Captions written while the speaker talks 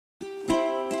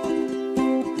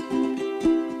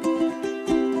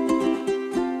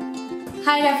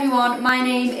Hi everyone, my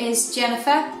name is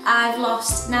Jennifer. I've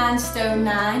lost 9 stone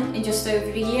 9 in just over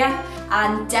a year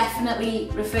and definitely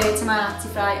refer to my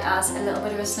ActiFry as a little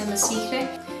bit of a slimmer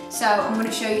secret. So I'm going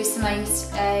to show you tonight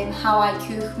how I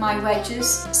cook my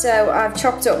wedges. So I've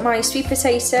chopped up my sweet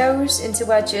potatoes into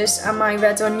wedges and my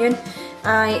red onion.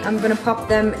 I am going to pop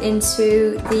them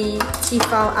into the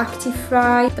Tefal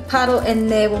ActiFry. The paddle in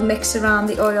there will mix around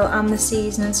the oil and the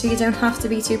seasoning, so you don't have to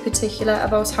be too particular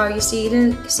about how you're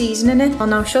seasoning it. I'll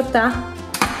now shut that.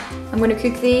 I'm going to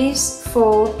cook these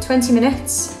for 20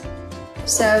 minutes.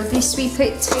 So these sweet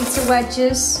potato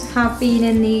wedges have been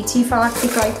in the Tefal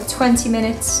ActiFry for 20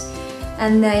 minutes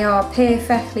and they are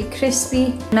perfectly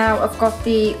crispy. Now I've got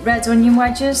the red onion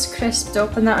wedges crisped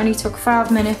up and that only took 5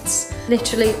 minutes.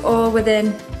 Literally all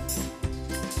within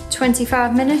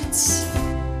 25 minutes.